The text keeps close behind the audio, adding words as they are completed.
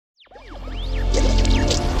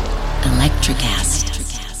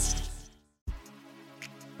Electrocast.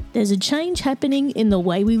 There's a change happening in the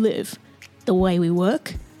way we live, the way we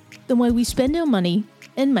work, the way we spend our money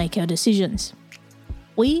and make our decisions.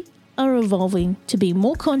 We are evolving to be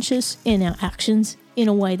more conscious in our actions in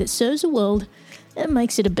a way that serves the world and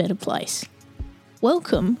makes it a better place.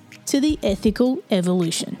 Welcome to the Ethical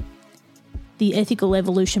Evolution. The Ethical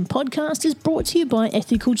Evolution podcast is brought to you by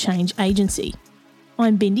Ethical Change Agency.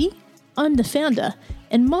 I'm Bindi, I'm the founder,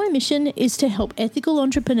 and my mission is to help ethical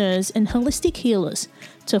entrepreneurs and holistic healers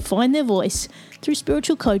to find their voice through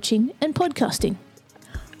spiritual coaching and podcasting.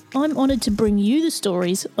 I'm honoured to bring you the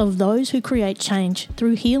stories of those who create change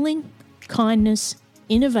through healing, kindness,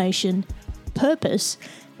 innovation, purpose,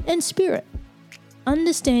 and spirit.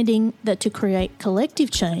 Understanding that to create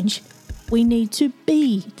collective change, we need to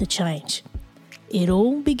be the change. It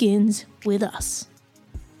all begins with us.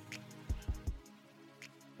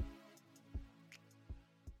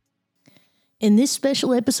 In this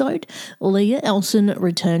special episode, Leah Elson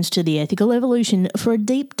returns to the Ethical Evolution for a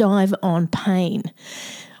deep dive on pain.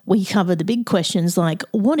 We cover the big questions like,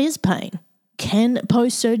 what is pain? Can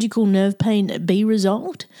post-surgical nerve pain be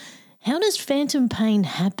resolved? How does phantom pain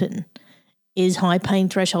happen? Is high pain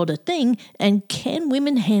threshold a thing? And can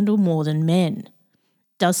women handle more than men?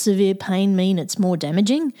 Does severe pain mean it's more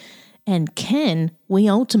damaging? And can we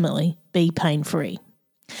ultimately be pain-free?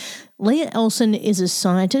 Leah Elson is a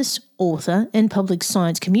scientist, author, and public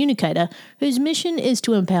science communicator whose mission is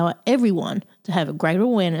to empower everyone to have a greater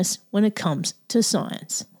awareness when it comes to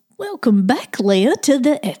science. Welcome back, Leah, to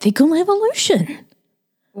the Ethical Evolution.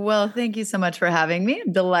 Well, thank you so much for having me.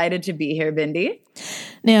 I'm delighted to be here, Bindi.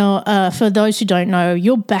 Now, for those who don't know,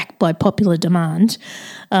 you're back by popular demand.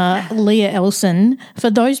 Leah Elson, for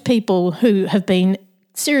those people who have been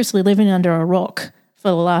seriously living under a rock for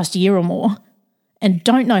the last year or more, and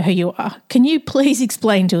don't know who you are, can you please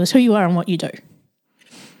explain to us who you are and what you do?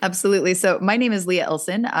 Absolutely. So my name is Leah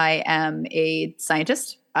Elson. I am a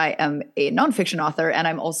scientist. I am a nonfiction author, and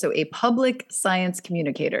I'm also a public science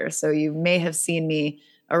communicator. So you may have seen me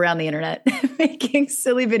around the internet making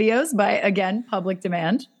silly videos by, again, public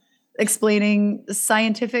demand, explaining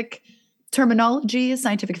scientific terminology,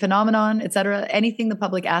 scientific phenomenon, etc. Anything the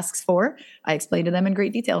public asks for, I explain to them in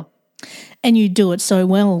great detail. And you do it so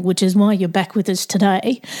well, which is why you're back with us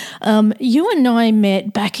today. You and I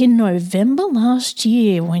met back in November last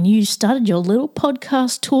year when you started your little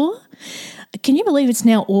podcast tour. Can you believe it's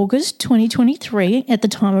now August 2023 at the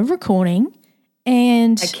time of recording?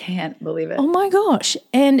 And I can't believe it. Oh my gosh.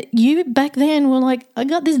 And you back then were like, I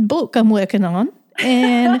got this book I'm working on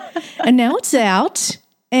and and now it's out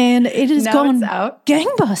and it has gone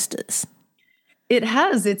gangbusters. It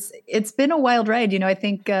has. It's been a wild ride. You know, I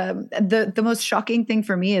think the most shocking thing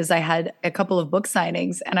for me is I had a couple of book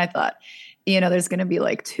signings and I thought, you know, there's going to be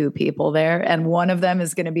like two people there and one of them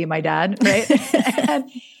is going to be my dad, right?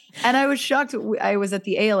 And I was shocked. I was at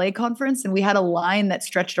the ALA conference and we had a line that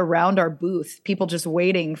stretched around our booth, people just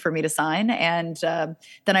waiting for me to sign. And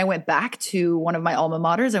then I went back to one of my alma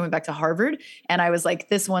maters. I went back to Harvard and I was like,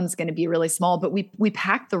 this one's going to be really small. But we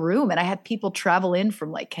packed the room and I had people travel in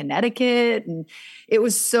from like Connecticut. And it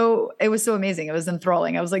was so amazing. It was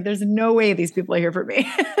enthralling. I was like, there's no way these people are here for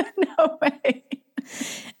me. No way.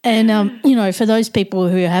 And, you know, for those people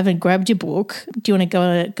who haven't grabbed your book, do you want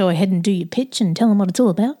to go ahead and do your pitch and tell them what it's all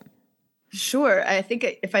about? Sure. I think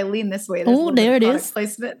if I lean this way, there's a little there bit it of is.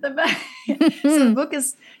 Placement in the back. So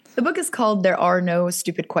the book is called There Are No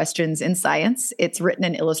Stupid Questions in Science. It's written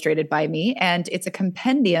and illustrated by me, and it's a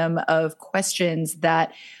compendium of questions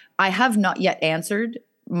that I have not yet answered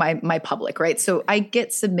my public, right? So I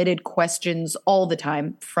get submitted questions all the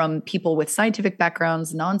time from people with scientific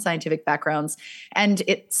backgrounds, non-scientific backgrounds, and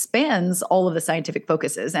it spans all of the scientific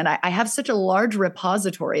focuses. And I have such a large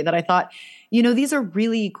repository that I thought, you know, these are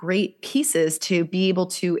really great pieces to be able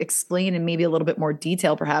to explain in maybe a little bit more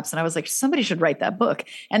detail, perhaps. And I was like, somebody should write that book.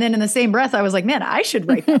 And then in the same breath, I was like, man, I should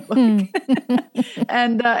write that book.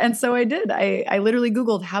 And so I did. I literally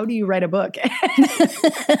Googled, how do you write a book?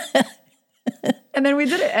 And then we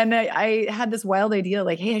did it. And I had this wild idea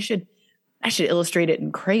like, hey, I should illustrate it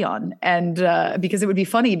in crayon. And because it would be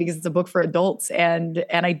funny because it's a book for adults. And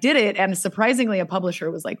I did it. And surprisingly, a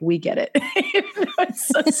publisher was like, we get it. It's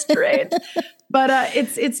so strange. But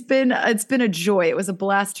it's been a joy. It was a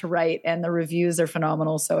blast to write and the reviews are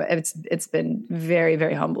phenomenal. So it's been very,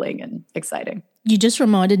 very humbling and exciting. You just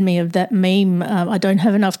reminded me of that meme, I don't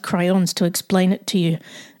have enough crayons to explain it to you.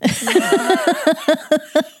 I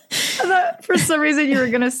thought for some reason you were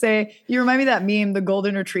going to say, you remind me of that meme, the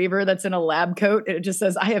golden retriever that's in a lab coat. And it just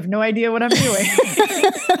says, I have no idea what I'm doing.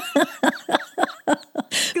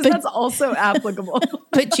 Because because that's also applicable.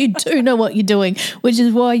 But you do know what you're doing, which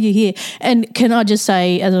is why you're here. And can I just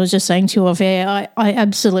say, as I was just saying to you off air, I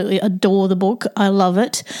absolutely adore the book. I love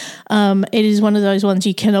it. It is one of those ones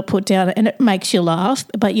you cannot put down, and it makes you laugh,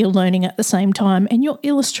 but you're learning at the same time. And your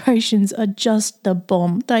illustrations are just the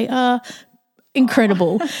bomb. They are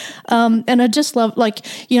incredible. And I just love,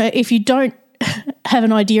 if you don't have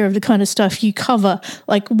an idea of the kind of stuff you cover,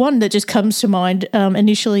 like one that just comes to mind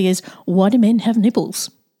initially is, why do men have nipples?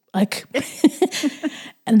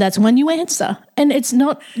 And that's when you answer. And it's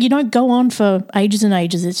not, you don't go on for ages and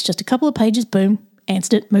ages. It's just a couple of pages, boom,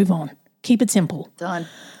 answered it, move on. Keep it simple. Done.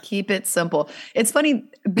 Keep it simple. It's funny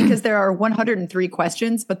because there are 103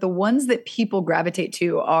 questions, but the ones that people gravitate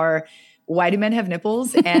to are, why do men have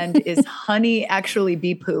nipples? And is honey actually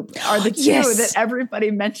bee poop? Are the two that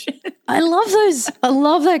everybody mentioned. I love those. I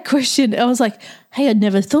love that question. I was like, hey, I'd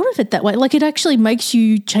never thought of it that way. Like, it actually makes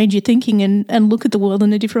you change your thinking and look at the world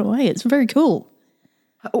in a different way. It's very cool.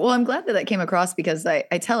 Well, I'm glad that came across because I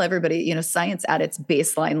tell everybody, science at its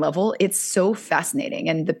baseline level, it's so fascinating.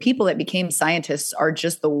 And the people that became scientists are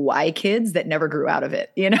just the why kids that never grew out of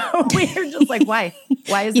it. We're just like, why?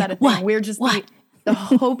 Why is that a thing? Why? We're just the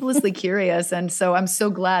hopelessly curious. And so I'm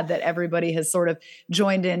so glad that everybody has sort of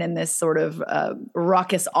joined in this sort of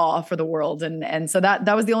raucous awe for the world. And so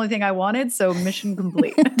that was the only thing I wanted. So mission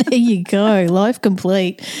complete. There you go. Life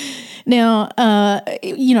complete. Now,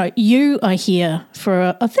 you are here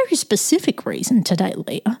for a very specific reason today,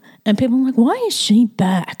 Leah. And people are like, why is she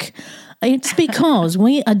back? It's because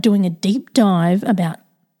we are doing a deep dive about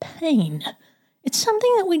pain. It's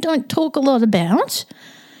something that we don't talk a lot about.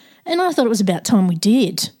 And I thought it was about time we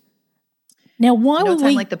did. Now, why would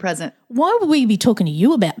time like the present? Why would we be talking to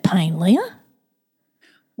you about pain, Leah?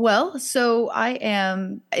 Well, so I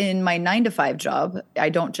am in my 9-to-5 job. I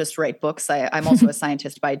don't just write books. I'm also a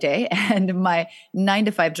scientist by day. And my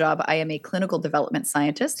 9-to-5 job, I am a clinical development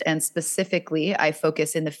scientist. And specifically, I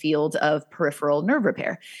focus in the field of peripheral nerve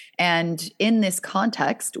repair. And in this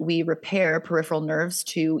context, we repair peripheral nerves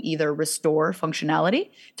to either restore functionality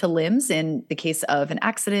to limbs in the case of an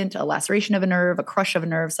accident, a laceration of a nerve, a crush of a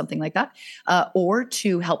nerve, something like that, or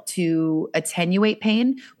to help to attenuate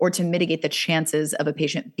pain or to mitigate the chances of a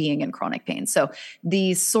patient being in chronic pain. So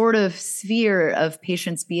the sort of sphere of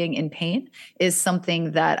patients being in pain is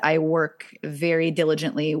something that I work very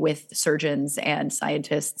diligently with surgeons and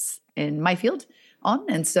scientists in my field on.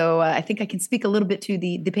 And so I think I can speak a little bit to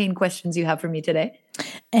the pain questions you have for me today.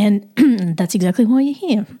 And that's exactly why you're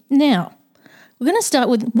here. Now, we're going to start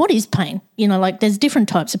with, what is pain? There's different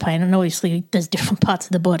types of pain, and obviously there's different parts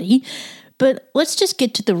of the body. But let's just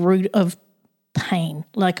get to the root of pain.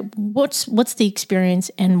 Like, what's the experience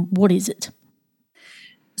and what is it?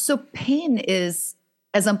 So pain is,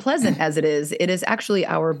 as unpleasant as it is actually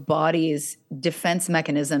our body's defense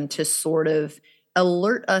mechanism to sort of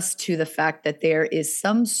alert us to the fact that there is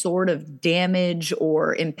some sort of damage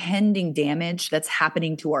or impending damage that's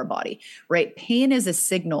happening to our body, right? Pain is a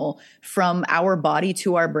signal from our body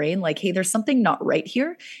to our brain, like, hey, there's something not right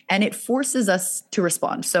here, and it forces us to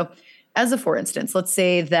respond. So for instance, let's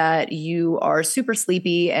say that you are super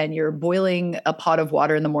sleepy and you're boiling a pot of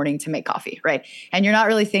water in the morning to make coffee, right? And you're not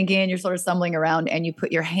really thinking, you're sort of stumbling around, and you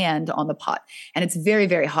put your hand on the pot and it's very,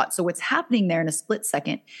 very hot. So what's happening there in a split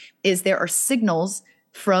second is there are signals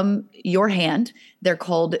from your hand. They're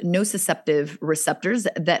called nociceptive receptors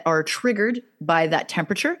that are triggered by that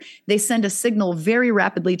temperature. They send a signal very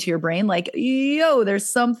rapidly to your brain like, yo, there's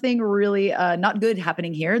something really not good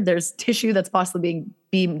happening here. There's tissue that's possibly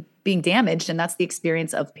being damaged, and that's the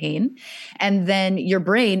experience of pain. And then your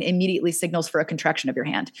brain immediately signals for a contraction of your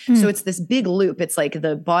hand. So it's this big loop. It's like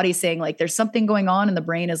the body saying, like, there's something going on, and the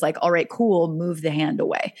brain is like, all right, cool, move the hand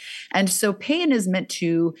away. And so pain is meant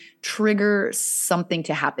to trigger something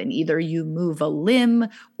to happen. Either you move a limb,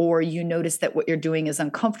 or you notice that what you're doing is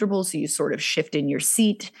uncomfortable, so you sort of shift in your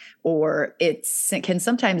seat, or it can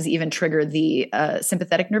sometimes even trigger the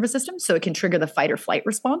sympathetic nervous system. So it can trigger the fight or flight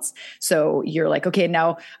response. So you're like, okay,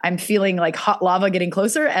 now I'm feeling like hot lava getting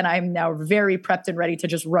closer, and I'm now very prepped and ready to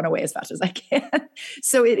just run away as fast as I can.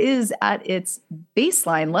 So it is at its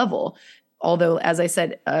baseline level, although, as I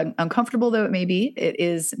said, uncomfortable though it may be, it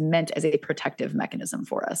is meant as a protective mechanism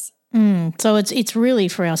for us. So it's really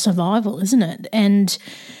for our survival, isn't it? And,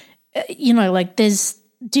 there's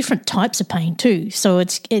different types of pain too. So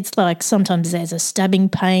it's like sometimes there's a stabbing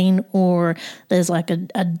pain, or there's like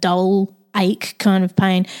a dull ache kind of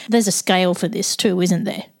pain. There's a scale for this too, isn't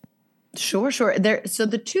there? Sure. So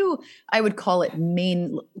the two, I would call it,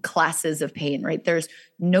 main classes of pain, right? There's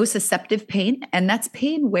nociceptive pain, and that's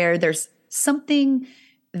pain where there's something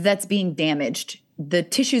that's being damaged the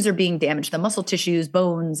tissues are being damaged, the muscle tissues,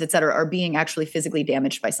 bones, et cetera, are being actually physically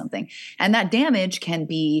damaged by something. And that damage can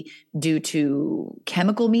be due to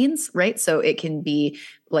chemical means, right? So it can be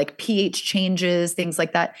like pH changes, things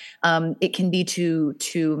like that. It can be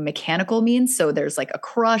to mechanical means. So there's like a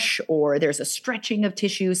crush or there's a stretching of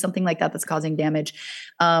tissue, something like that that's causing damage.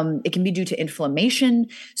 It can be due to inflammation.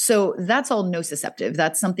 So that's all nociceptive.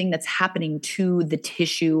 That's something that's happening to the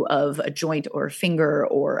tissue of a joint or a finger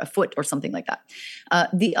or a foot or something like that.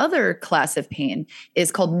 The other class of pain is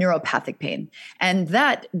called neuropathic pain. And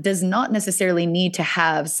that does not necessarily need to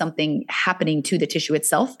have something happening to the tissue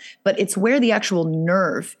itself, but it's where the actual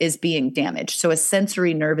nerve is being damaged. So a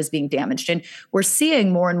sensory nerve is being damaged. And we're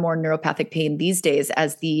seeing more and more neuropathic pain these days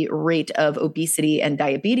as the rate of obesity and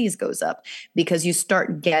diabetes goes up, because you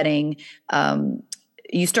start getting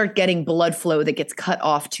blood flow that gets cut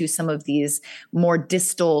off to some of these more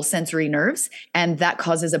distal sensory nerves, and that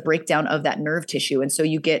causes a breakdown of that nerve tissue. And so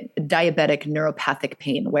you get diabetic neuropathic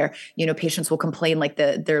pain where, patients will complain like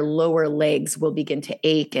their lower legs will begin to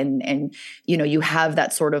ache, and you have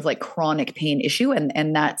that sort of like chronic pain issue,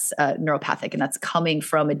 and that's neuropathic, and that's coming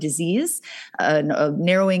from a disease, a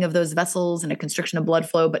narrowing of those vessels and a constriction of blood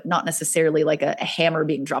flow, but not necessarily like a hammer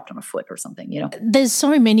being dropped on a foot or something, There's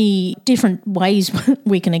so many different ways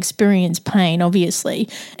we can experience pain, obviously,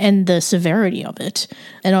 and the severity of it.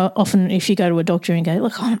 And often if you go to a doctor and go,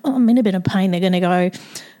 look, I'm in a bit of pain, they're going to go,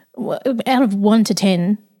 well, out of 1 to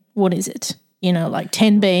 10, what is it? Like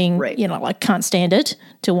 10 being, right, like can't stand it,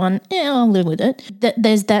 to 1, yeah, I'll live with it.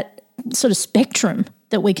 There's that sort of spectrum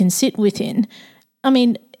that we can sit within. I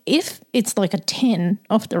mean, if it's like a 10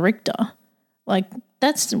 off the Richter, like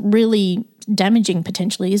that's really damaging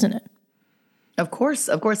potentially, isn't it? Of course.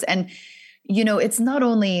 And it's not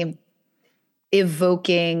only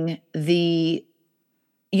evoking the,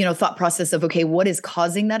 thought process of, okay, what is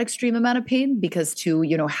causing that extreme amount of pain? Because to,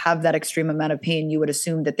 have that extreme amount of pain, you would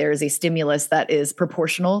assume that there is a stimulus that is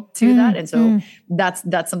proportional to that. And so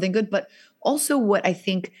that's something good. But also what I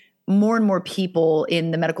think more and more people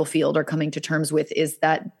in the medical field are coming to terms with is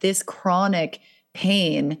that this chronic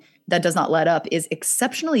pain that does not let up is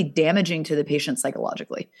exceptionally damaging to the patient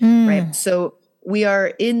psychologically, right? So we are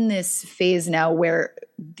in this phase now where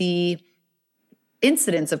the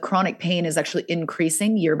incidence of chronic pain is actually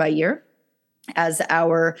increasing year by year as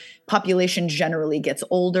our population generally gets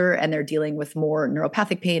older and they're dealing with more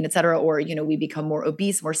neuropathic pain, et cetera, or, we become more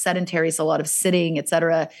obese, more sedentary, so a lot of sitting, et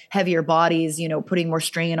cetera, heavier bodies, putting more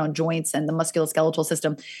strain on joints and the musculoskeletal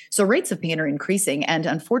system. So rates of pain are increasing. And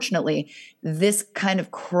unfortunately, this kind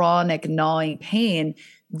of chronic gnawing pain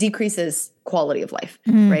decreases quality of life,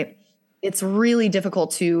 right? It's really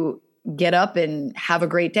difficult to get up and have a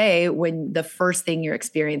great day when the first thing you're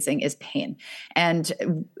experiencing is pain.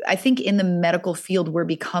 And I think in the medical field, we're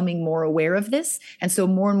becoming more aware of this. And so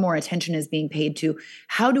more and more attention is being paid to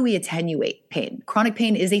how do we attenuate pain? Chronic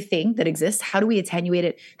pain is a thing that exists. How do we attenuate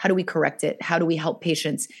it? How do we correct it? How do we help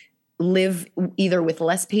patients live either with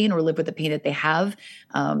less pain or live with the pain that they have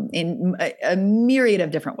in a myriad of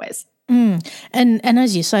different ways? And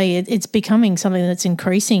as you say, it's becoming something that's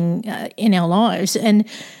increasing in our lives. And,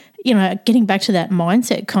 getting back to that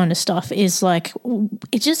mindset kind of stuff is like,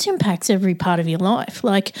 it just impacts every part of your life.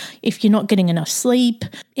 Like if you're not getting enough sleep,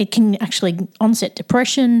 it can actually onset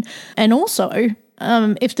depression. And also,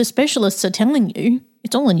 if the specialists are telling you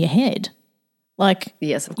it's all in your head, like,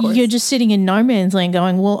 yes, of course, you're just sitting in no man's land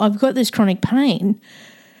going, well, I've got this chronic pain,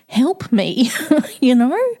 help me,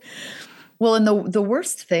 Well, and the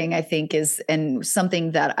worst thing I think is, and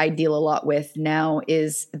something that I deal a lot with now,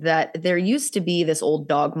 is that there used to be this old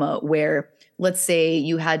dogma where, let's say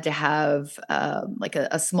you had to have like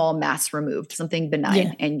a small mass removed, something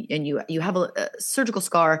benign, and you have a surgical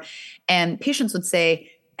scar, and patients would say,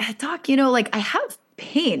 Doc, like I have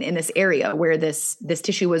pain in this area where this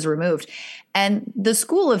tissue was removed. And the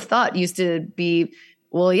school of thought used to be,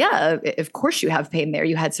 well, yeah, of course you have pain there.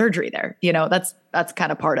 You had surgery there. That's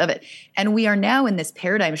kind of part of it. And we are now in this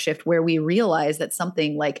paradigm shift where we realize that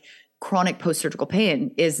something like chronic post-surgical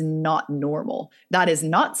pain is not normal. That is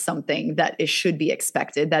not something that should be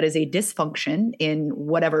expected. That is a dysfunction in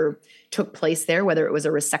whatever took place there, whether it was a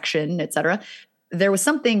resection, et cetera. There was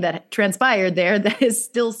something that transpired there that is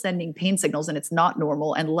still sending pain signals, and it's not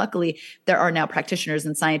normal. And luckily, there are now practitioners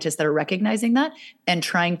and scientists that are recognizing that and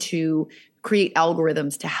trying to create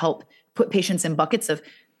algorithms to help put patients in buckets of,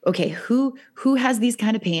 okay, who has these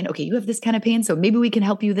kind of pain? Okay, you have this kind of pain, so maybe we can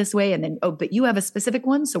help you this way. And then, oh, but you have a specific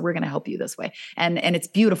one, so we're going to help you this way. And it's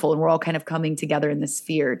beautiful, and we're all kind of coming together in this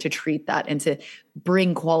sphere to treat that and to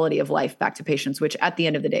bring quality of life back to patients, which at the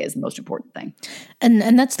end of the day is the most important thing.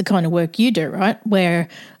 And that's the kind of work you do, right? Where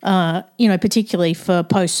particularly for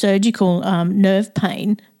post-surgical nerve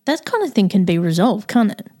pain, that kind of thing can be resolved,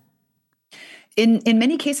 can't it? In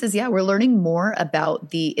many cases, yeah, we're learning more about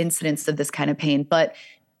the incidence of this kind of pain. But,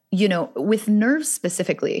 with nerves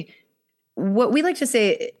specifically, what we like to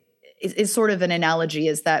say is sort of an analogy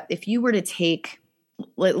is that if you were to take,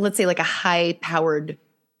 let's say like a high-powered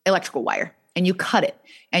electrical wire and you cut it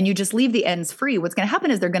and you just leave the ends free, what's going to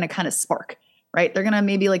happen is they're going to kind of spark. Right? They're going to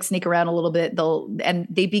maybe like snake around a little bit. And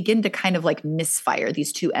they begin to kind of like misfire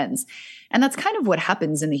these two ends. And that's kind of what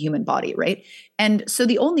happens in the human body, right? And so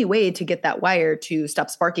the only way to get that wire to stop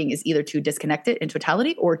sparking is either to disconnect it in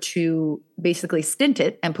totality or to basically stint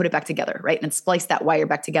it and put it back together, right? And splice that wire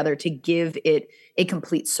back together to give it a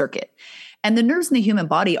complete circuit. And the nerves in the human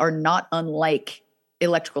body are not unlike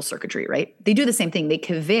electrical circuitry, right? They do the same thing. They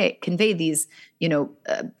convey these,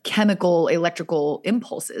 chemical, electrical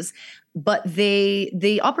impulses, but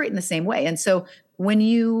they operate in the same way. And so when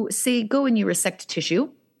you say go and you resect tissue,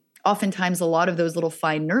 oftentimes a lot of those little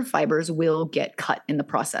fine nerve fibers will get cut in the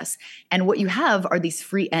process. And what you have are these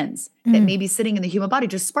free ends that may be sitting in the human body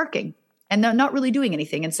just sparking, and they're not really doing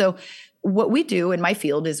anything. And so what we do in my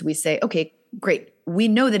field is we say, okay, great. We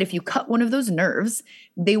know that if you cut one of those nerves,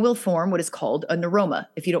 they will form what is called a neuroma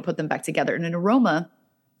if you don't put them back together. And a neuroma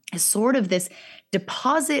is sort of this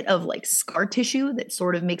deposit of like scar tissue that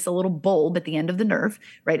sort of makes a little bulb at the end of the nerve,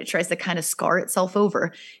 right? It tries to kind of scar itself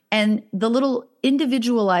over. And the little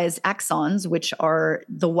individualized axons, which are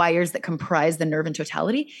the wires that comprise the nerve in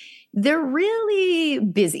totality, they're really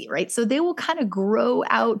busy, right? So they will kind of grow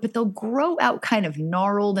out, but they'll grow out kind of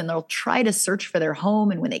gnarled, and they'll try to search for their home.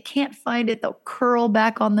 And when they can't find it, they'll curl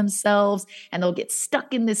back on themselves and they'll get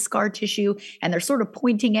stuck in this scar tissue, and they're sort of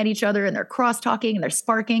pointing at each other and they're cross-talking and they're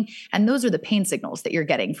sparking. And those are the pain signals that you're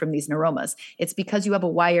getting from these neuromas. It's because you have a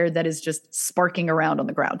wire that is just sparking around on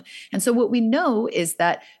the ground. And so what we know is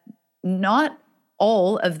that not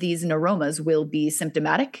all of these neuromas will be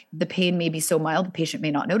symptomatic. The pain may be so mild, the patient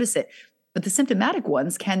may not notice it, but the symptomatic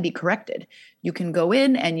ones can be corrected. You can go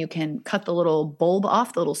in and you can cut the little bulb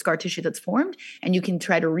off, the little scar tissue that's formed, and you can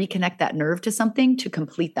try to reconnect that nerve to something to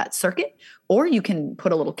complete that circuit. Or you can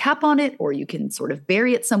put a little cap on it, or you can sort of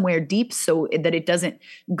bury it somewhere deep so that it doesn't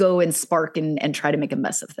go and spark and try to make a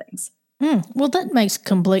mess of things. Well, that makes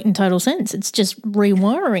complete and total sense. It's just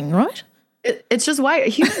rewiring, right? It's just why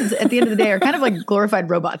humans at the end of the day are kind of like glorified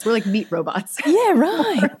robots. We're like meat robots. Yeah,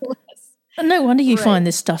 right. No wonder you find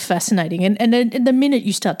this stuff fascinating. And then the minute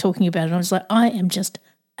you start talking about it, I was like, I am just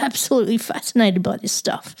absolutely fascinated by this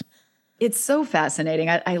stuff. It's so fascinating.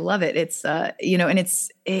 I love it. It's, and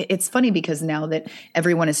it's funny because now that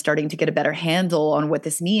everyone is starting to get a better handle on what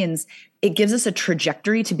this means, it gives us a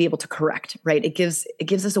trajectory to be able to correct, right? It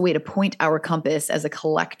gives us a way to point our compass as a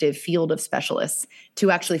collective field of specialists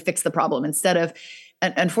to actually fix the problem instead of,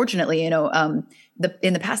 unfortunately, in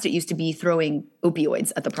the past, it used to be throwing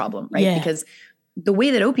opioids at the problem, right? Yeah. Because the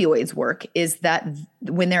way that opioids work is that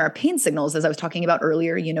when there are pain signals, as I was talking about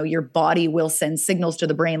earlier, your body will send signals to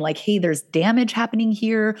the brain like, hey, there's damage happening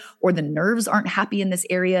here, or the nerves aren't happy in this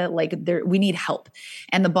area. Like we need help.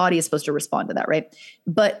 And the body is supposed to respond to that, right?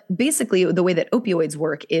 But basically the way that opioids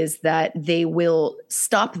work is that they will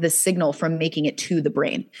stop the signal from making it to the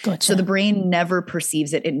brain. Gotcha. So the brain never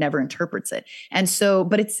perceives it. It never interprets it. And so,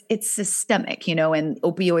 but it's systemic, and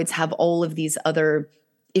opioids have all of these other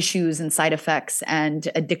issues and side effects and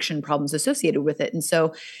addiction problems associated with it. And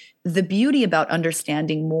so the beauty about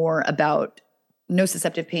understanding more about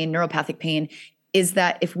nociceptive pain, neuropathic pain, is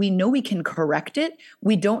that if we know we can correct it,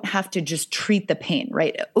 we don't have to just treat the pain,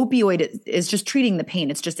 right? Opioid is just treating the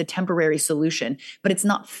pain. It's just a temporary solution, but it's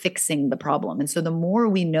not fixing the problem. And so the more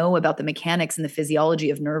we know about the mechanics and the physiology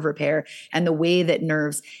of nerve repair and the way that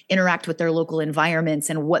nerves interact with their local environments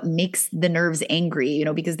and what makes the nerves angry,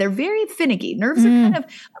 because they're very finicky. Nerves are kind of,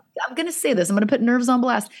 I'm going to say this, I'm going to put nerves on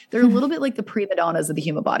blast. They're a little bit like the prima donnas of the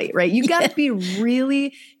human body, right? You got to be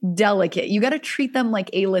really delicate. You got to treat them like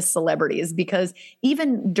A-list celebrities, because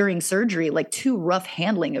even during surgery, like too rough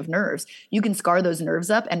handling of nerves, you can scar those nerves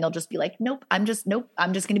up and they'll just be like, nope, I'm just going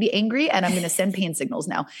to be angry and I'm going to send pain signals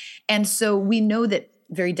now. And so we know that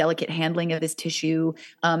very delicate handling of this tissue,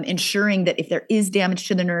 ensuring that if there is damage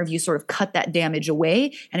to the nerve, you sort of cut that damage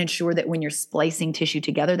away and ensure that when you're splicing tissue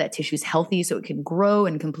together, that tissue's healthy so it can grow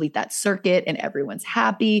and complete that circuit and everyone's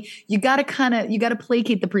happy. You got to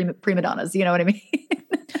placate the prima donnas. You know what I mean?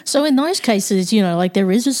 So in those cases, like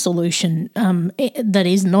there is a solution that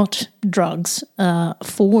is not drugs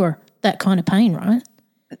for that kind of pain, right?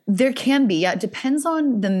 There can be. Yeah. It depends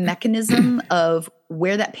on the mechanism of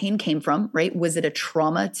where that pain came from, right? Was it a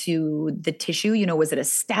trauma to the tissue? Was it a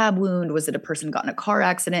stab wound? Was it a person got in a car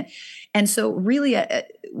accident? And so really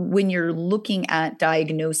when you're looking at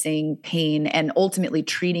diagnosing pain and ultimately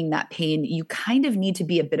treating that pain, you kind of need to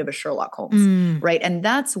be a bit of a Sherlock Holmes, right? And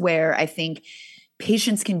that's where I think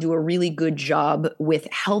patients can do a really good job with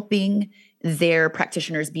helping their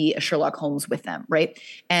practitioners be a Sherlock Holmes with them, right?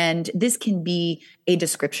 And this can be a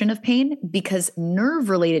description of pain because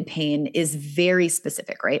nerve-related pain is very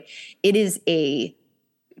specific, right? It is a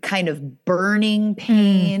kind of burning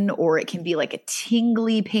pain, or it can be like a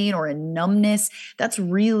tingly pain or a numbness. That's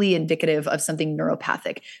really indicative of something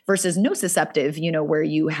neuropathic versus nociceptive, where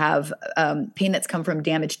you have pain that's come from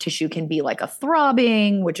damaged tissue can be like a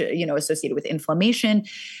throbbing, which, associated with inflammation.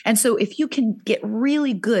 And so if you can get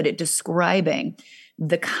really good at describing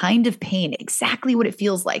the kind of pain, exactly what it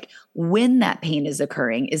feels like when that pain is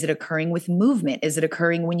occurring. Is it occurring with movement? Is it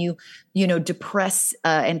occurring when you depress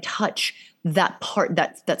and touch that part,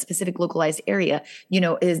 that specific localized area?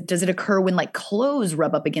 Does it occur when like clothes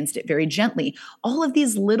rub up against it very gently? All of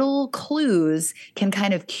these little clues can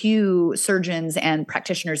kind of cue surgeons and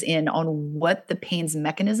practitioners in on what the pain's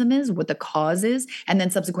mechanism is, what the cause is, and then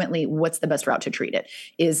subsequently, what's the best route to treat it?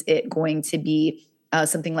 Is it going to be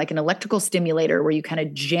something like an electrical stimulator where you kind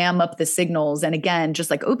of jam up the signals and again, just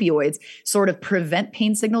like opioids, sort of prevent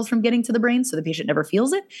pain signals from getting to the brain so the patient never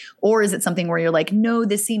feels it? Or is it something where you're like, no,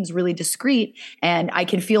 this seems really discreet and I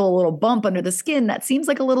can feel a little bump under the skin that seems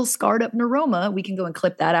like a little scarred up neuroma. We can go and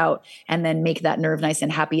clip that out and then make that nerve nice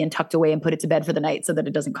and happy and tucked away and put it to bed for the night so that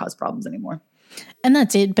it doesn't cause problems anymore. And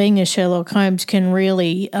that's it. Being a Sherlock Holmes can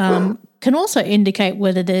really can also indicate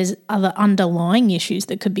whether there's other underlying issues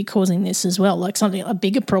that could be causing this as well, like a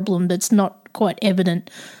bigger problem that's not quite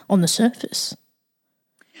evident on the surface.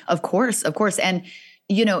 Of course. And,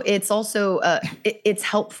 it's also, it's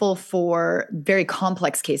helpful for very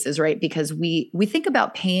complex cases, right? Because we think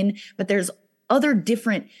about pain, but there's other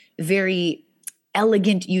different, very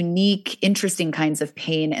elegant, unique, interesting kinds of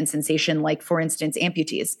pain and sensation, like, for instance,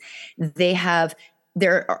 amputees.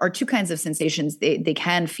 There are two kinds of sensations they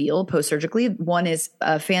can feel post-surgically. One is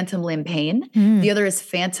phantom limb pain. The other is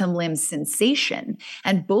phantom limb sensation.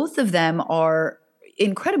 And both of them are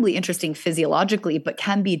incredibly interesting physiologically, but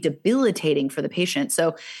can be debilitating for the patient.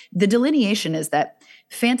 So the delineation is that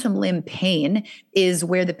phantom limb pain is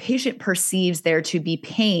where the patient perceives there to be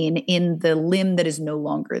pain in the limb that is no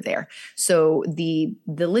longer there. So the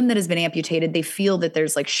limb that has been amputated, they feel that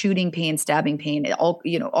there's like shooting pain, stabbing pain,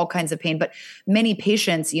 all kinds of pain. But many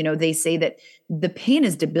patients, they say that the pain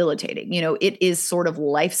is debilitating. It is sort of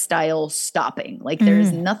lifestyle stopping. Like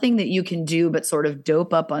there's nothing that you can do but sort of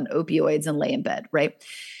dope up on opioids and lay in bed, right?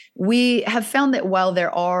 We have found that while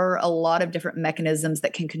there are a lot of different mechanisms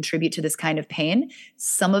that can contribute to this kind of pain,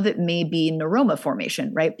 some of it may be neuroma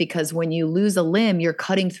formation, right? Because when you lose a limb, you're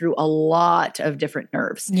cutting through a lot of different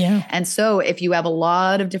nerves. Yeah. And so if you have a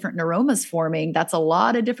lot of different neuromas forming, that's a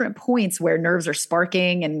lot of different points where nerves are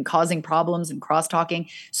sparking and causing problems and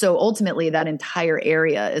crosstalking. So ultimately, that entire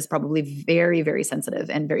area is probably very, very sensitive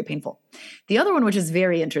and very painful. The other one, which is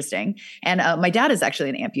very interesting, and my dad is actually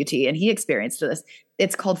an amputee, and he experienced this.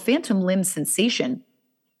 It's called phantom limb sensation.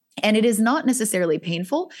 And it is not necessarily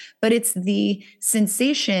painful, but it's the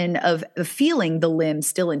sensation of feeling the limb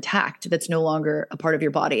still intact that's no longer a part of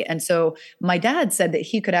your body. And so my dad said that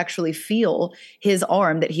he could actually feel his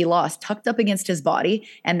arm that he lost tucked up against his body,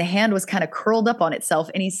 and the hand was kind of curled up on itself.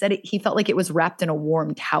 And he said he felt like it was wrapped in a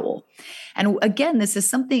warm towel. And again, this is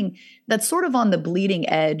something that's sort of on the bleeding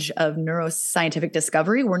edge of neuroscientific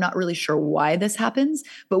discovery. We're not really sure why this happens,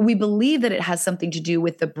 but we believe that it has something to do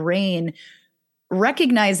with the brain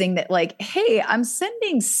recognizing that, like, hey, I'm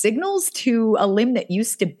sending signals to a limb that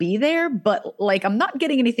used to be there, but like I'm not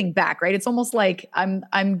getting anything back, right? It's almost like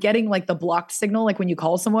I'm getting like the blocked signal, like when you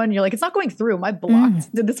call someone, you're like, it's not going through. Am I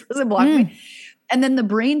blocked? Did this person block me? And then the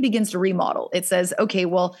brain begins to remodel. It says, okay,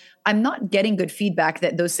 well, I'm not getting good feedback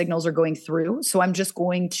that those signals are going through. So I'm just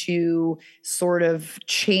going to sort of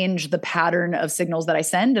change the pattern of signals that I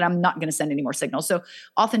send, and I'm not going to send any more signals. So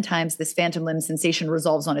oftentimes this phantom limb sensation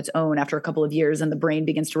resolves on its own after a couple of years, and the brain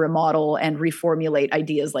begins to remodel and reformulate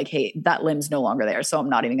ideas like, hey, that limb's no longer there, so I'm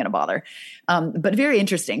not even going to bother. But very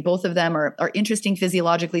interesting. Both of them are interesting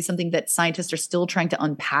physiologically, something that scientists are still trying to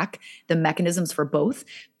unpack the mechanisms for both,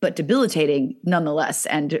 but debilitating nonetheless.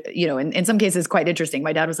 And, in some cases, quite interesting.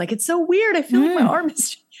 My dad was like, it's so weird. I feel like my arm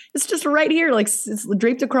is it's just right here, like it's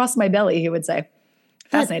draped across my belly, he would say.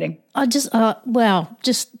 Fascinating. Just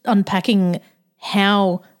unpacking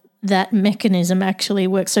how that mechanism actually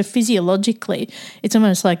works. So physiologically, it's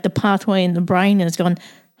almost like the pathway in the brain has gone,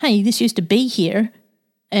 hey, this used to be here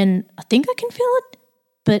and I think I can feel it,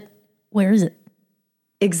 but where is it?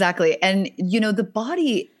 Exactly. And,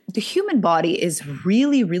 the human body is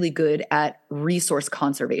really, really good at resource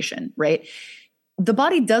conservation, right? The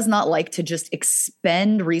body does not like to just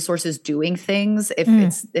expend resources doing things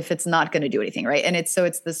if it's not going to do anything, right? And it's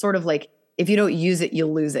the sort of like, if you don't use it,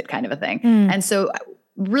 you'll lose it kind of a thing. And so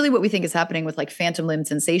really what we think is happening with like phantom limb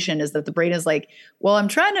sensation is that the brain is like, well, I'm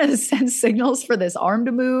trying to send signals for this arm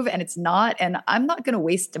to move and it's not, and I'm not going to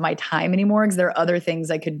waste my time anymore because there are other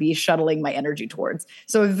things I could be shuttling my energy towards.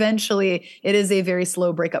 So eventually it is a very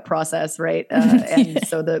slow breakup process, right?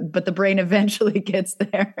 But the brain eventually gets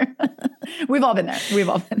there. We've all been there.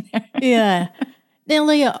 Yeah. Now,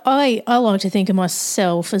 Leah, I like to think of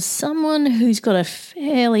myself as someone who's got a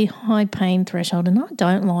fairly high pain threshold, and I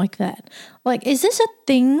don't like that. Like, is this a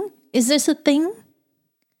thing?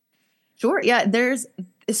 Sure. Yeah. There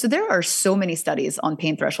are so many studies on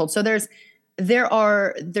pain threshold. So there's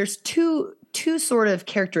two sort of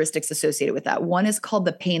characteristics associated with that. One is called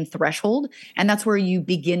the pain threshold, and that's where you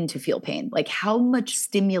begin to feel pain. Like how much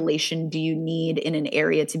stimulation do you need in an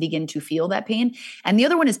area to begin to feel that pain? And the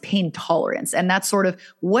other one is pain tolerance. And that's sort of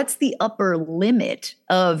what's the upper limit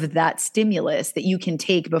of that stimulus that you can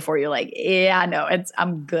take before you're like, yeah, no,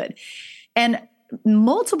 I'm good. And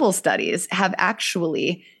multiple studies have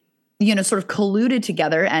actually sort of colluded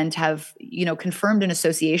together and have, confirmed an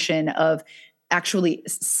association of actually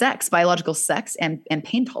biological sex and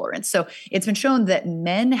pain tolerance. So it's been shown that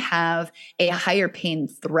men have a higher pain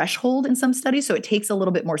threshold in some studies. So it takes a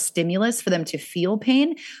little bit more stimulus for them to feel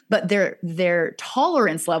pain, but their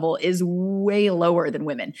tolerance level is way lower than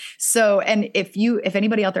women. So, and if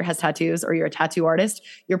anybody out there has tattoos or you're a tattoo artist,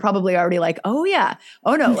 you're probably already like, oh yeah,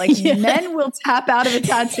 oh no, like men will tap out of a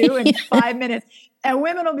tattoo in 5 minutes and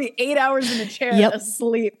women will be 8 hours in the chair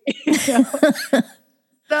asleep.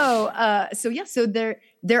 So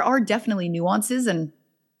there are definitely nuances, and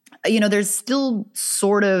there's still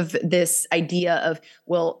sort of this idea of,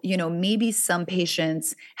 well, maybe some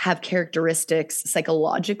patients have characteristics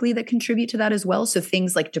psychologically that contribute to that as well. So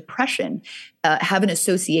things like depression have an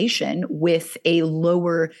association with a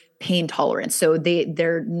lower pain tolerance. So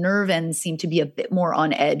their nerve ends seem to be a bit more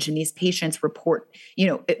on edge, and these patients report,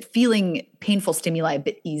 feeling painful stimuli a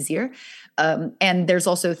bit easier. And there's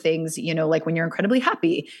also things, like when you're incredibly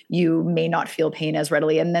happy, you may not feel pain as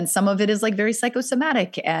readily. And then some of it is like very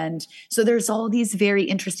psychosomatic. And so there's all these very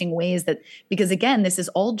interesting ways because again, this is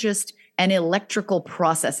all just an electrical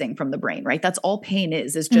processing from the brain, right? That's all pain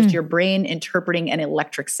is just your brain interpreting an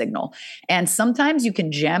electric signal. And sometimes you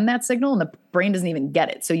can jam that signal and the brain doesn't even get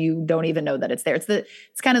it. So you don't even know that it's there.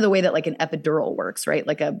 It's kind of the way that like an epidural works, right?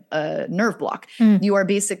 Like a nerve block. You are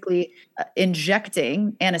basically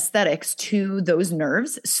injecting anesthetics to those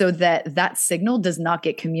nerves so that signal does not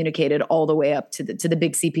get communicated all the way up to the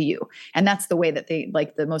big CPU. And that's the way that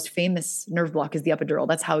the most famous nerve block is the epidural.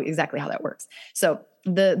 That's exactly how that works. So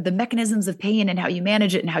the mechanisms of pain and how you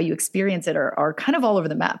manage it and how you experience it are kind of all over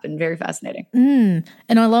the map and very fascinating.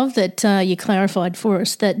 And I love that you clarified for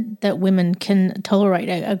us that women can tolerate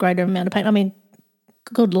a greater amount of pain. I mean,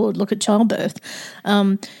 good Lord, look at childbirth.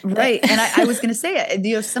 Right. And I was going to say,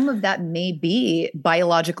 some of that may be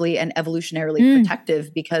biologically and evolutionarily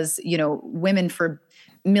protective because, women for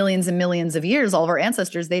millions and millions of years, all of our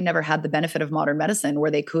ancestors, they never had the benefit of modern medicine where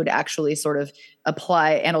they could actually sort of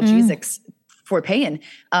apply analgesics for pain.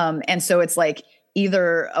 And so it's like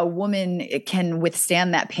either a woman can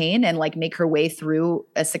withstand that pain and like make her way through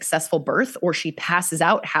a successful birth, or she passes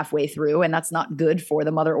out halfway through, and that's not good for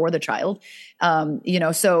the mother or the child.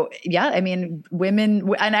 So yeah, I mean,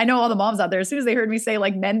 women, and I know all the moms out there, as soon as they heard me say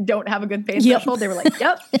like men don't have a good pain threshold, they were like,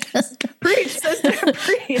 yep, preach, sister,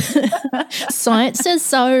 preach. Science says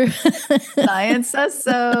so. Science says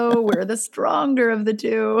so. We're the stronger of the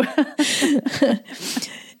two.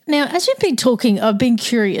 Now, as you've been talking, I've been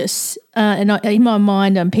curious, and in my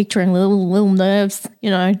mind, I'm picturing little nerves,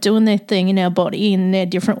 doing their thing in our body in their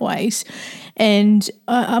different ways. And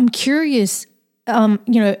I'm curious,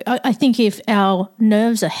 I think if our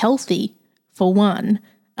nerves are healthy, for one,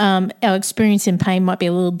 our experience in pain might be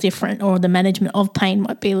a little different, or the management of pain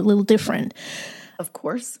might be a little different. Of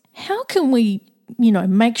course. How can we,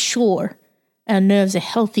 make sure our nerves are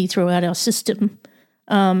healthy throughout our system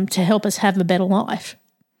to help us have a better life?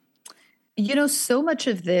 So much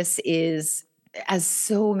of this is, as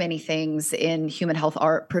so many things in human health,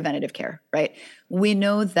 are preventative care, right? We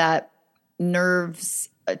know that nerves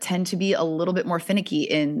tend to be a little bit more finicky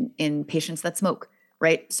in patients that smoke,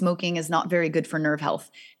 right? Smoking is not very good for nerve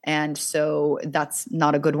health. And so that's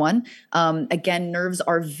not a good one. Again, nerves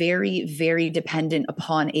are very, very dependent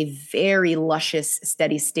upon a very luscious,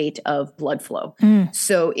 steady state of blood flow.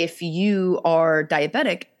 So if you are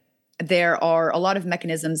diabetic, there are a lot of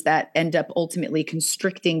mechanisms that end up ultimately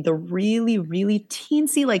constricting the really, really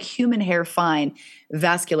teensy, like human hair fine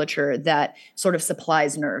vasculature that sort of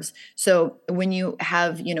supplies nerves. So when you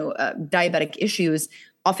have, diabetic issues,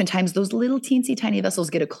 oftentimes those little teensy tiny vessels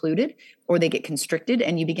get occluded or they get constricted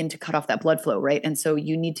and you begin to cut off that blood flow, right? And so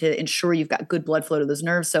you need to ensure you've got good blood flow to those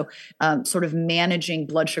nerves. So sort of managing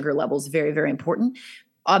blood sugar levels, very, very important.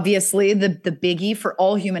 Obviously, the biggie for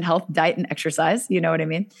all human health, diet and exercise, you know what I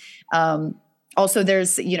mean? Also,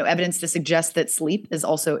 there's, evidence to suggest that sleep is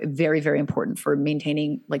also very, very important for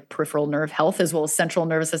maintaining like peripheral nerve health as well as central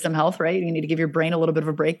nervous system health, right? You need to give your brain a little bit of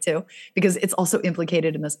a break too, because it's also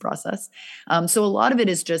implicated in this process. So a lot of it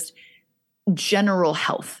is just general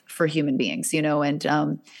health for human beings,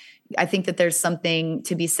 and I think that there's something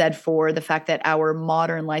to be said for the fact that our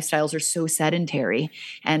modern lifestyles are so sedentary.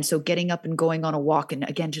 And so getting up and going on a walk and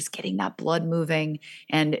again, just getting that blood moving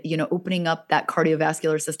and, opening up that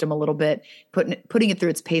cardiovascular system a little bit, putting it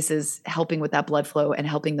through its paces, helping with that blood flow and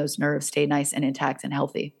helping those nerves stay nice and intact and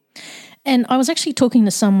healthy. And I was actually talking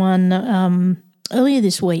to someone earlier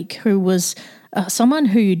this week who was someone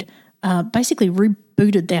who'd basically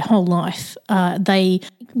rebooted their whole life. They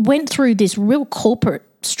went through this real corporate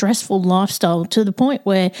stressful lifestyle to the point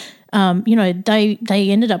where, they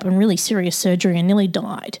ended up in really serious surgery and nearly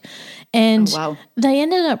died. And they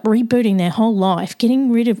ended up rebooting their whole life,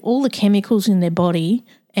 getting rid of all the chemicals in their body,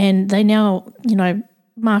 and they now,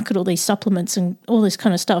 market all these supplements and all this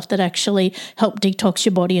kind of stuff that actually help detox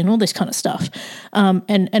your body and all this kind of stuff,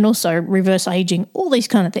 and also reverse aging, all these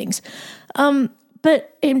kind of things.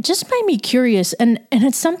 But it just made me curious, and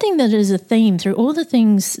it's something that is a theme through all the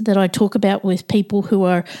things that I talk about with people who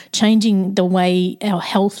are changing the way our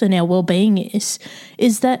health and our well-being is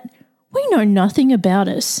that we know nothing about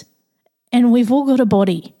us and we've all got a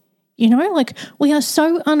body, like we are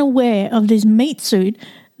so unaware of this meat suit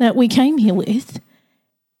that we came here with.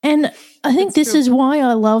 And I think this is why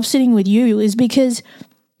I love sitting with you is because,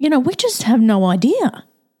 we just have no idea.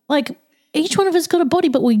 Like each one of us got a body,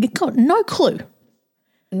 but we got no clue.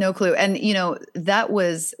 No clue. And, that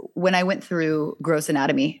was when I went through gross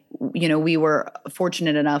anatomy, we were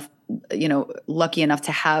fortunate enough, lucky enough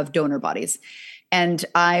to have donor bodies. And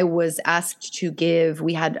I was asked to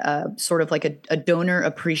we had a sort of like a donor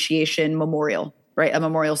appreciation memorial, right? A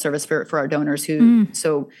memorial service for our donors who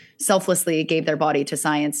so selflessly gave their body to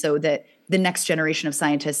science so that the next generation of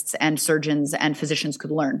scientists and surgeons and physicians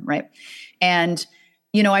could learn, right? And,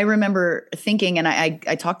 I remember thinking, and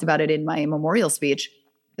I talked about it in my memorial speech,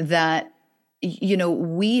 that,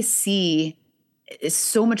 we see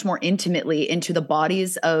so much more intimately into the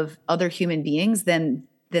bodies of other human beings than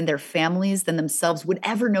their families, than themselves would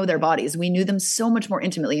ever know their bodies. We knew them so much more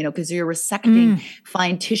intimately, because you're resecting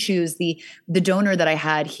fine tissues. The donor that I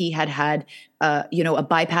had, he had a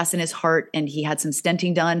bypass in his heart and he had some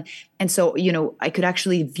stenting done. And so, I could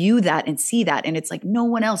actually view that and see that. And it's like no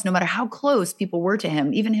one else, no matter how close people were to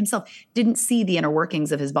him, even himself, didn't see the inner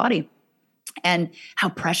workings of his body. And how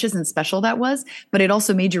precious and special that was. But it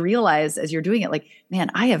also made you realize as you're doing it, like,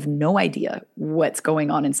 man, I have no idea what's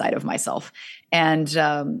going on inside of myself. And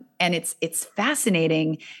it's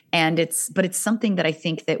fascinating. But it's something that I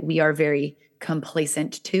think that we are very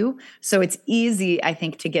complacent to. So it's easy, I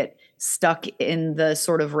think, to get stuck in the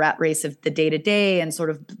sort of rat race of the day to day and sort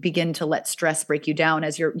of begin to let stress break you down,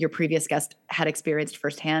 as your previous guest had experienced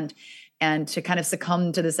firsthand. And to kind of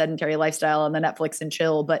succumb to the sedentary lifestyle and the Netflix and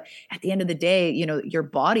chill. But at the end of the day, your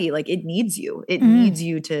body, like it needs you. It needs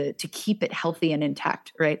you to keep it healthy and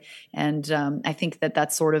intact, right? And I think that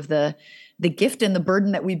that's sort of the gift and the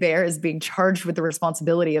burden that we bear is being charged with the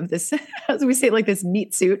responsibility of this, as we say, like this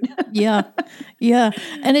meat suit. Yeah.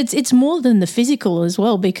 And it's more than the physical as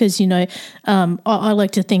well, because, I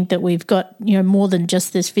like to think that we've got, more than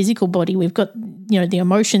just this physical body. We've got, the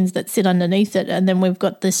emotions that sit underneath it. And then we've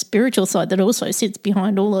got the spiritual side that also sits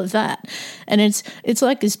behind all of that. And it's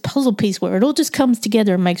like this puzzle piece where it all just comes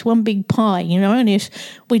together and makes one big pie, and if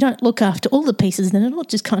we don't look after all the pieces, then it all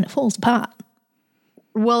just kind of falls apart.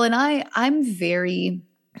 Well, and I'm very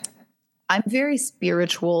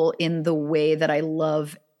spiritual in the way that I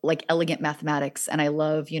love like elegant mathematics and I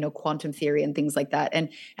love, quantum theory and things like that. And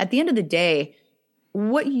at the end of the day,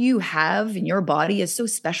 what you have in your body is so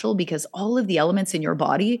special because all of the elements in your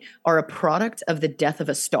body are a product of the death of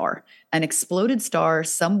a star, an exploded star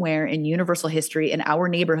somewhere in universal history in our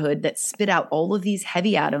neighborhood that spit out all of these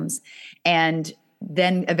heavy atoms. And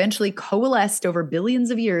then eventually coalesced over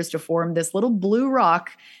billions of years to form this little blue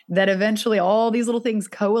rock that eventually all these little things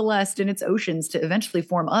coalesced in its oceans to eventually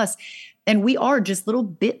form us. And we are just little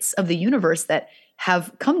bits of the universe that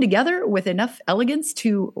have come together with enough elegance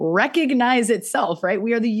to recognize itself, right?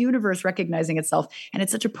 We are the universe recognizing itself. And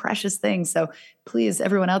it's such a precious thing. So please,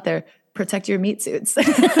 everyone out there, protect your meat suits.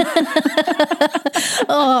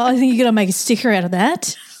 Oh, I think you're going to make a sticker out of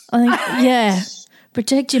that. I think, yeah,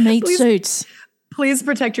 protect your meat suits. Please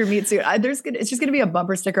protect your meat suit. It's just going to be a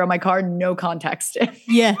bumper sticker on my car, no context.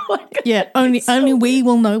 Yeah, yeah. Only we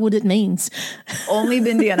will know what it means. Only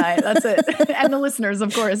Bindi and I. That's it. And the listeners,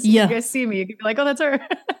 of course. Yeah. You guys see me, you can be like, oh, that's her.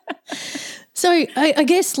 So I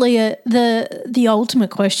guess, Leah, the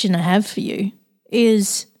ultimate question I have for you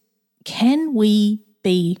is, can we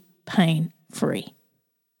be pain-free?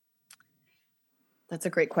 That's a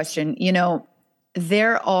great question.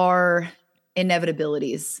 There are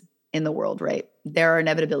inevitabilities in the world, right? There are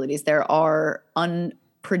inevitabilities. There are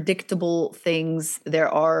unpredictable things. There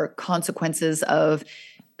are consequences of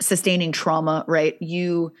sustaining trauma, right?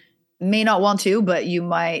 You may not want to, but you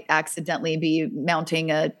might accidentally be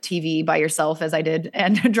mounting a TV by yourself, as I did,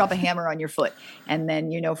 and drop a hammer on your foot. And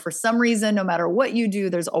then, for some reason, no matter what you do,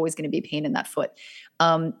 there's always going to be pain in that foot.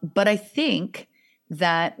 But I think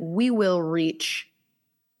that we will reach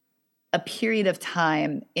a period of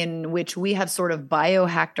time in which we have sort of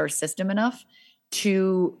biohacked our system enough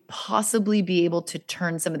to possibly be able to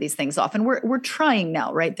turn some of these things off. And we're trying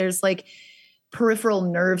now, right? There's like peripheral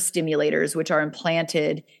nerve stimulators, which are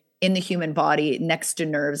implanted in the human body next to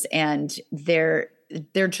nerves. And they're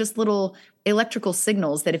just little electrical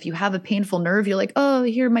signals that if you have a painful nerve, you're like, oh,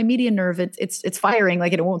 here, my median nerve, it's firing,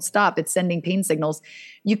 like it won't stop. It's sending pain signals.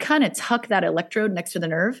 You kind of tuck that electrode next to the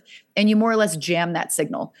nerve and you more or less jam that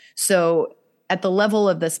signal. So at the level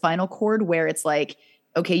of the spinal cord where it's like,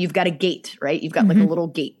 okay, you've got a gate, right? You've got like a little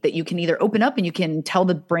gate that you can either open up and you can tell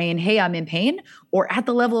the brain, hey, I'm in pain. Or at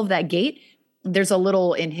the level of that gate, there's a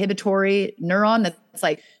little inhibitory neuron that's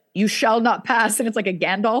like, you shall not pass. And it's like a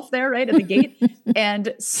Gandalf there, right, at the gate.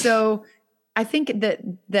 And so I think that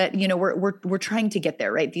we're trying to get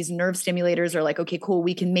there, right? These nerve stimulators are like, okay, cool.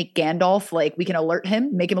 We can make Gandalf, like we can alert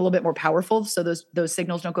him, make him a little bit more powerful so those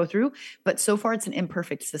signals don't go through. But so far it's an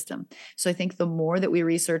imperfect system. So I think the more that we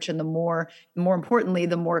research and the more importantly,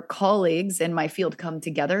 the more colleagues in my field come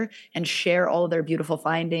together and share all of their beautiful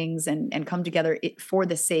findings and come together for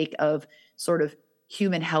the sake of sort of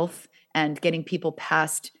human health and getting people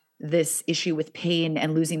past this issue with pain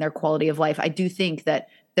and losing their quality of life. I do think that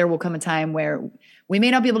there will come a time where we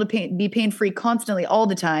may not be able to be pain-free constantly all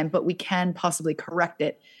the time, but we can possibly correct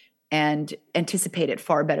it and anticipate it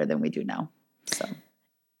far better than we do now. So,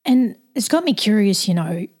 and it's got me curious,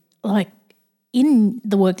 like in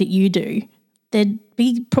the work that you do, there'd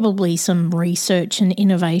be probably some research and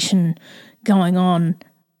innovation going on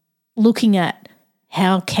looking at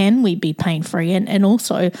how can we be pain-free and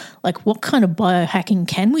also like what kind of biohacking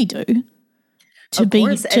can we do to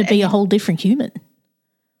be a whole different human?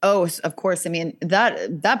 Oh, of course. I mean,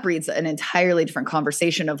 that breeds an entirely different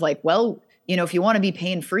conversation of like, well, if you want to be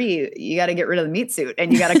pain-free, you got to get rid of the meat suit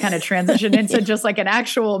and you got to kind of transition into just like an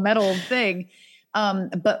actual metal thing.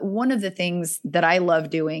 But one of the things that I love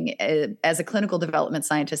doing as a clinical development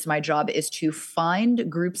scientist, my job is to find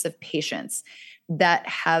groups of patients that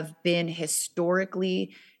have been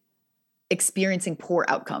historically experiencing poor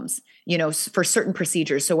outcomes, for certain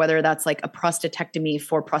procedures. So whether that's like a prostatectomy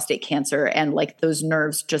for prostate cancer and like those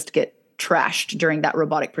nerves just get trashed during that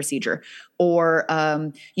robotic procedure, or,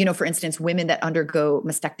 for instance, women that undergo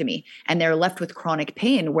mastectomy and they're left with chronic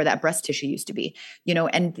pain where that breast tissue used to be,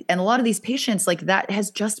 and a lot of these patients, like that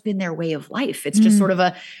has just been their way of life. It's just sort of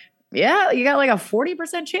you got like a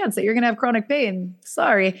 40% chance that you're going to have chronic pain.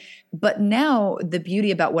 Sorry. But now the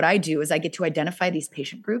beauty about what I do is I get to identify these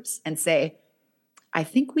patient groups and say, I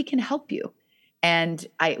think we can help you. And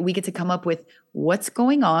we get to come up with what's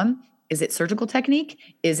going on. Is it surgical technique?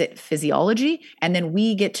 Is it physiology? And then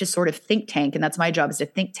we get to sort of think tank, and that's my job, is to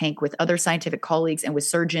think tank with other scientific colleagues and with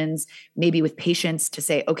surgeons, maybe with patients, to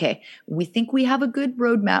say, okay, we think we have a good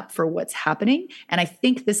roadmap for what's happening, and I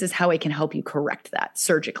think this is how I can help you correct that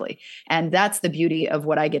surgically. And that's the beauty of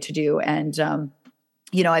what I get to do. And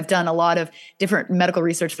I've done a lot of different medical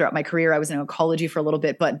research throughout my career. I was in oncology for a little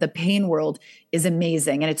bit, but the pain world is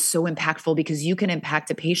amazing, and it's so impactful because you can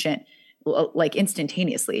impact a patient like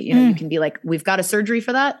instantaneously. You can be like, we've got a surgery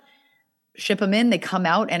for that, ship them in, they come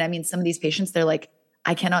out. And I mean, some of these patients, they're like,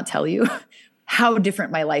 I cannot tell you how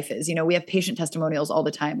different my life is. We have patient testimonials all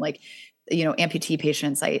the time, like, amputee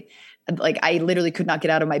patients. like I literally could not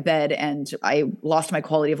get out of my bed and I lost my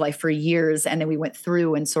quality of life for years. And then we went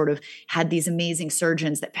through and sort of had these amazing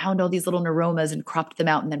surgeons that found all these little neuromas and cropped them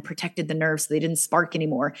out and then protected the nerves so they didn't spark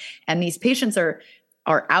anymore. And these patients are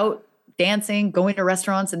out dancing, going to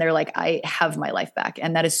restaurants, and they're like, I have my life back.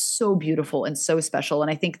 And that is so beautiful and so special.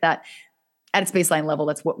 And I think that at its baseline level,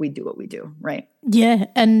 that's what we do, right? Yeah,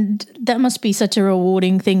 and that must be such a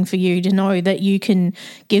rewarding thing for you to know that you can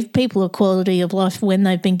give people a quality of life when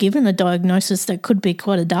they've been given a diagnosis that could be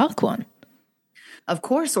quite a dark one. Of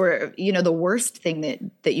course, or, the worst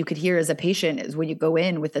thing that you could hear as a patient is when you go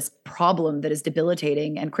in with this problem that is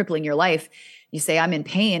debilitating and crippling your life, you say, I'm in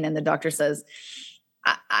pain, and the doctor says,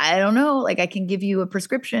 I don't know, like I can give you a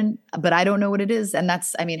prescription, but I don't know what it is. And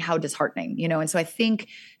that's, how disheartening, And so I think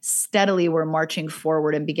steadily we're marching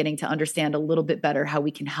forward and beginning to understand a little bit better how we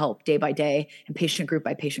can help day by day and patient group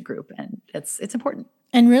by patient group. And it's important.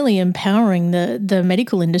 And really empowering the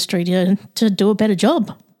medical industry to do a better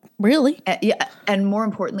job, really. And more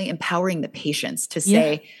importantly, empowering the patients to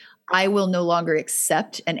say, I will no longer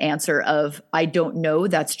accept an answer of, I don't know,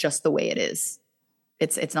 that's just the way it is.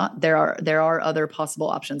 It's not, there are other possible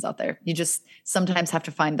options out there. You just sometimes have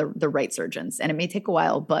to find the right surgeons, and it may take a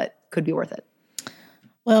while, but could be worth it.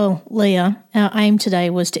 Well, Leah, our aim today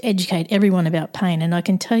was to educate everyone about pain, and I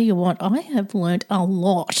can tell you what, I have learnt a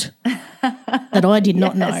lot that I did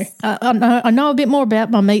not know. I know a bit more about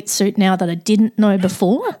my meat suit now that I didn't know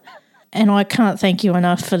before, and I can't thank you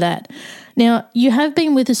enough for that. Now, you have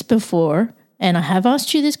been with us before, and I have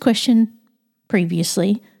asked you this question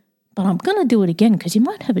previously, but I'm going to do it again because you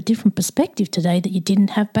might have a different perspective today that you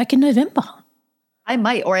didn't have back in November. I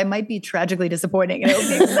might be tragically disappointing.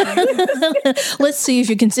 Let's see if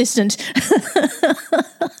you're consistent.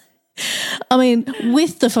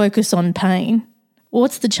 With the focus on pain,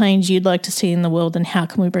 what's the change you'd like to see in the world, and how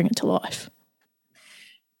can we bring it to life?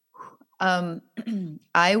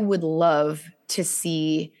 I would love to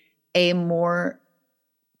see a more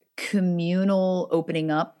communal opening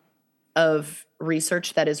up of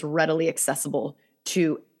research that is readily accessible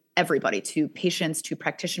to everybody, to patients, to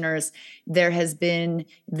practitioners. There has been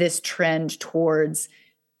this trend towards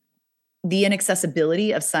the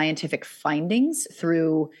inaccessibility of scientific findings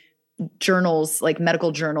through journals, like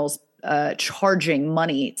medical journals, charging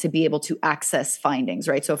money to be able to access findings,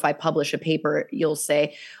 right? So if I publish a paper, you'll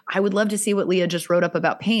say, I would love to see what Leah just wrote up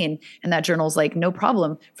about pain. And that journal's like, no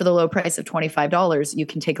problem. For the low price of $25, you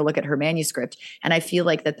can take a look at her manuscript. And I feel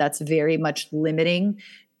like that's very much limiting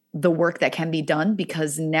the work that can be done,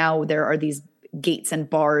 because now there are these gates and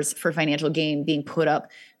bars for financial gain being put up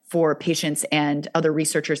for patients and other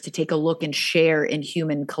researchers to take a look and share in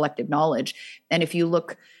human collective knowledge. And if you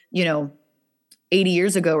look, 80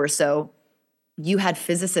 years ago or so, you had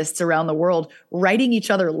physicists around the world writing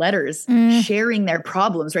each other letters, sharing their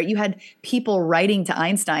problems, right? You had people writing to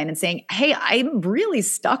Einstein and saying, hey, I'm really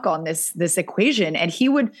stuck on this equation. And he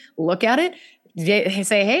would look at it,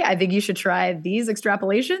 say, hey, I think you should try these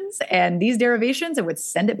extrapolations and these derivations, and would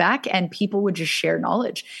send it back, and people would just share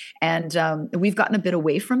knowledge. And we've gotten a bit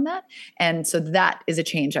away from that. And so that is a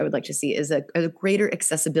change I would like to see, is a greater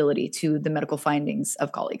accessibility to the medical findings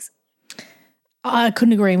of colleagues. I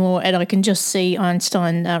couldn't agree more, and I can just see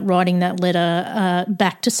Einstein writing that letter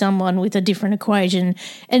back to someone with a different equation.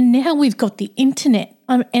 And now we've got the internet,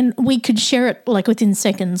 and we could share it like within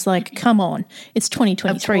seconds. Like, come on, it's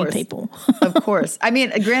 2023, people. Of course.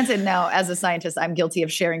 Granted, now as a scientist, I'm guilty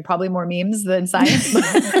of sharing probably more memes than science.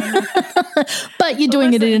 But you're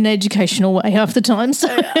doing it in an educational way half the time. So.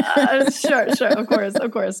 Sure, of course.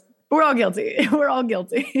 We're all guilty.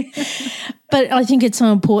 But I think it's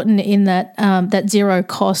so important in that that zero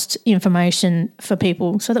cost information for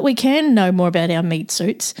people, so that we can know more about our meat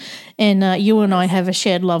suits. And you and I have a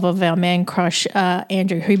shared love of our man crush,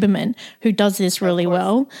 Andrew Huberman, who does this really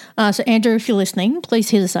well. So Andrew, if you're listening, please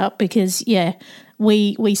hit us up, because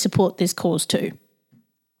we support this cause too.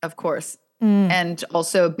 Of course. And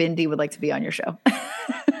also Bindi would like to be on your show.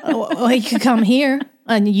 Or he could come here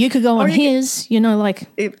and you could go on his,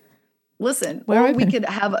 Listen, or we could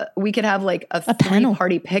have like a panel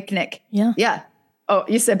party picnic. Yeah. Oh,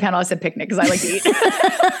 you said panel. I said picnic because I like to eat.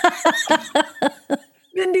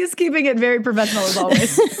 Mindy's keeping it very professional as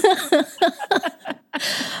always.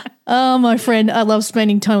 Oh, my friend, I love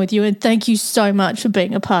spending time with you, and thank you so much for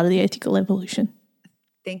being a part of the Ethical Evolution.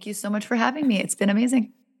 Thank you so much for having me. It's been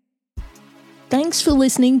amazing. Thanks for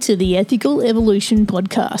listening to the Ethical Evolution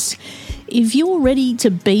podcast. If you're ready to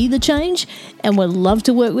be the change and would love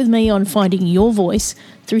to work with me on finding your voice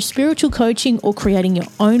through spiritual coaching or creating your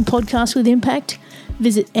own podcast with impact,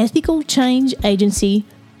 visit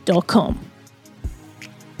ethicalchangeagency.com.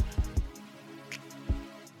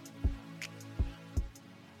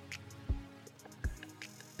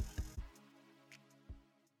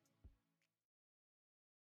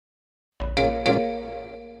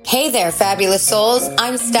 Hey there, fabulous souls.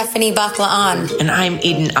 I'm Stephanie Baklaan. And I'm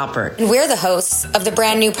Eden Alpert. And we're the hosts of the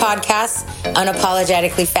brand new podcast,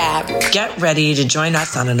 Unapologetically Fab. Get ready to join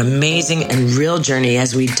us on an amazing and real journey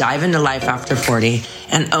as we dive into life after 40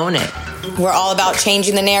 and own it. We're all about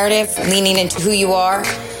changing the narrative, leaning into who you are,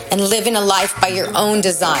 and living a life by your own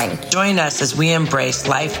design. Join us as we embrace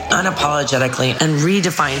life unapologetically and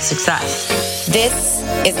redefine success. This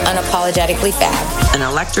is Unapologetically Fab, an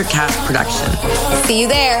Electric Cast production. See you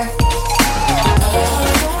there.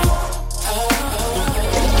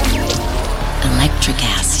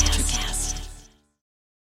 Electricast.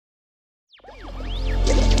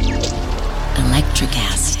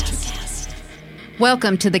 Electricast.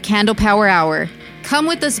 Welcome to the Candle Power Hour. Come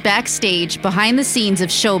with us backstage behind the scenes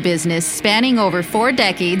of show business spanning over 4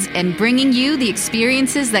 decades and bringing you the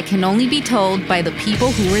experiences that can only be told by the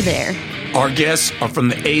people who were there. Our guests are from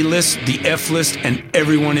the A-list, the F-list, and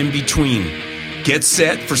everyone in between. Get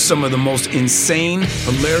set for some of the most insane,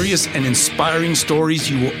 hilarious, and inspiring stories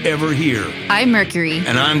you will ever hear. I'm Mercury.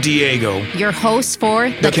 And I'm Diego. Your host for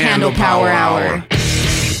the Candle Power Hour.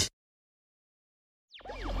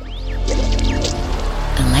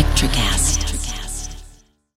 Electricast.